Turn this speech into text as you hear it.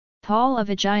Paul of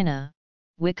Aegina,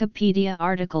 Wikipedia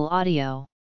article audio.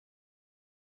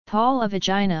 Paul of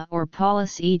Aegina or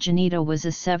Paulus Aegineta was a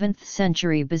 7th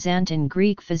century Byzantine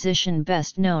Greek physician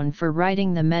best known for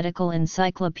writing the medical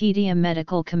encyclopedia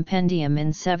Medical Compendium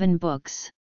in 7 books.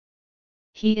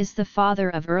 He is the father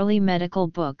of early medical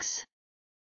books.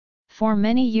 For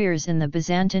many years in the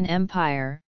Byzantine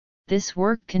Empire, this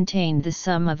work contained the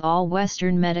sum of all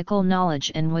Western medical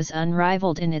knowledge and was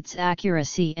unrivaled in its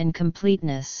accuracy and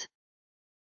completeness.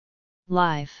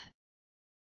 Life.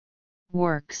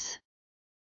 Works.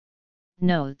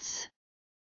 Notes.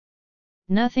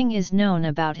 Nothing is known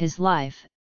about his life,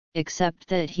 except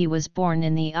that he was born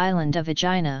in the island of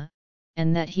Aegina,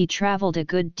 and that he traveled a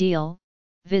good deal,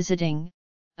 visiting,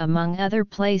 among other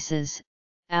places,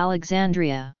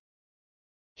 Alexandria.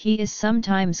 He is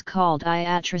sometimes called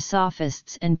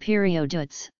iatrosophists and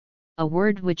periodotes, a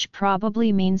word which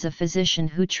probably means a physician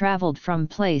who traveled from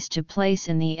place to place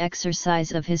in the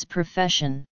exercise of his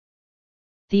profession.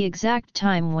 The exact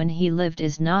time when he lived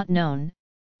is not known,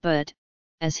 but,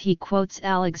 as he quotes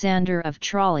Alexander of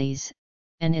Tralles,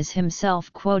 and is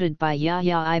himself quoted by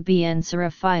Yahya ibn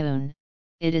Sarafiyun,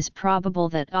 it is probable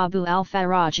that Abu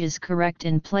al-Faraj is correct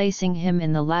in placing him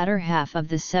in the latter half of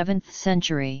the 7th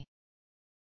century.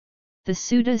 The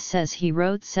Suda says he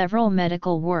wrote several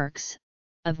medical works,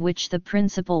 of which the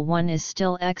principal one is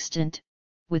still extant,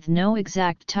 with no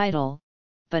exact title,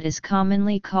 but is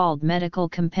commonly called Medical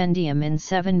Compendium in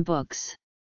 7 books.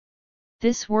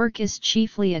 This work is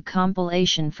chiefly a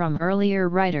compilation from earlier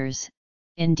writers,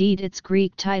 indeed its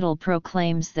Greek title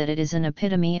proclaims that it is an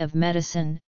epitome of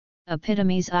medicine,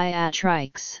 Epitomes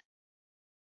Iatriques.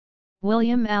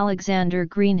 William Alexander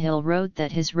Greenhill wrote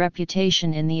that his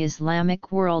reputation in the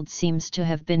Islamic world seems to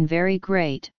have been very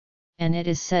great, and it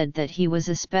is said that he was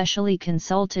especially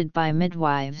consulted by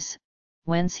midwives,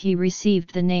 whence he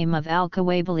received the name of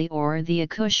Al-Kawabili or the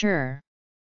accoucheur.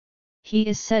 He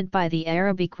is said by the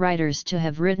Arabic writers to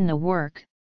have written a work,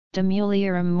 De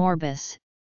Mulierum Morbis,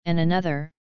 and another,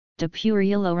 De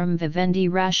Puerulorum Vivendi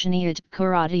Rationi et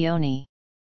Curationi.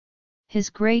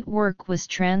 His great work was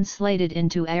translated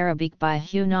into Arabic by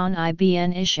Hunan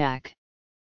ibn Ishaq.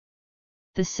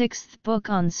 The 6th book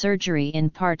on surgery in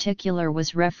particular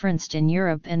was referenced in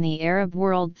Europe and the Arab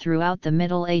world throughout the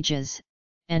Middle Ages,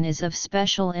 and is of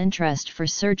special interest for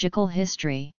surgical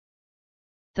history.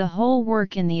 The whole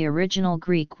work in the original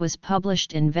Greek was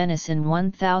published in Venice in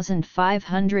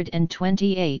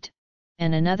 1528,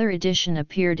 and another edition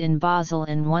appeared in Basel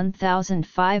in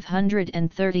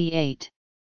 1538.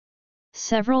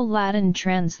 Several Latin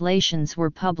translations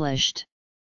were published.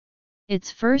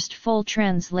 Its first full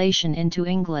translation into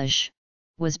English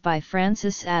was by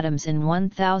Francis Adams in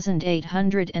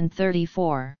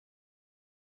 1834.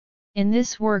 In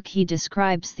this work he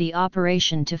describes the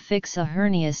operation to fix a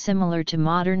hernia similar to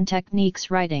modern techniques,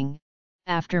 writing,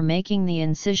 after making the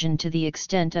incision to the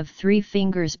extent of 3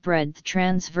 fingers' breadth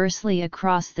transversely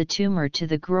across the tumor to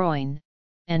the groin,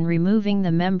 and removing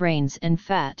the membranes and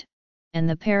fat, and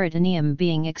the peritoneum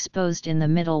being exposed in the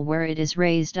middle where it is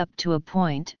raised up to a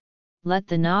point, let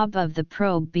the knob of the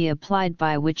probe be applied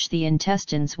by which the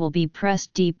intestines will be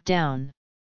pressed deep down.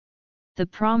 The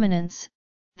prominence,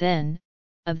 then,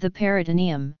 of the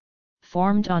peritoneum,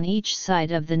 formed on each side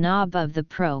of the knob of the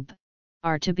probe,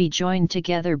 are to be joined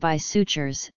together by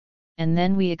sutures, and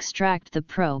then we extract the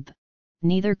probe,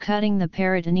 neither cutting the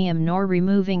peritoneum nor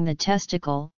removing the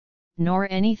testicle, nor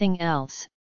anything else,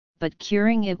 but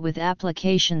curing it with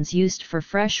applications used for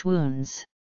fresh wounds.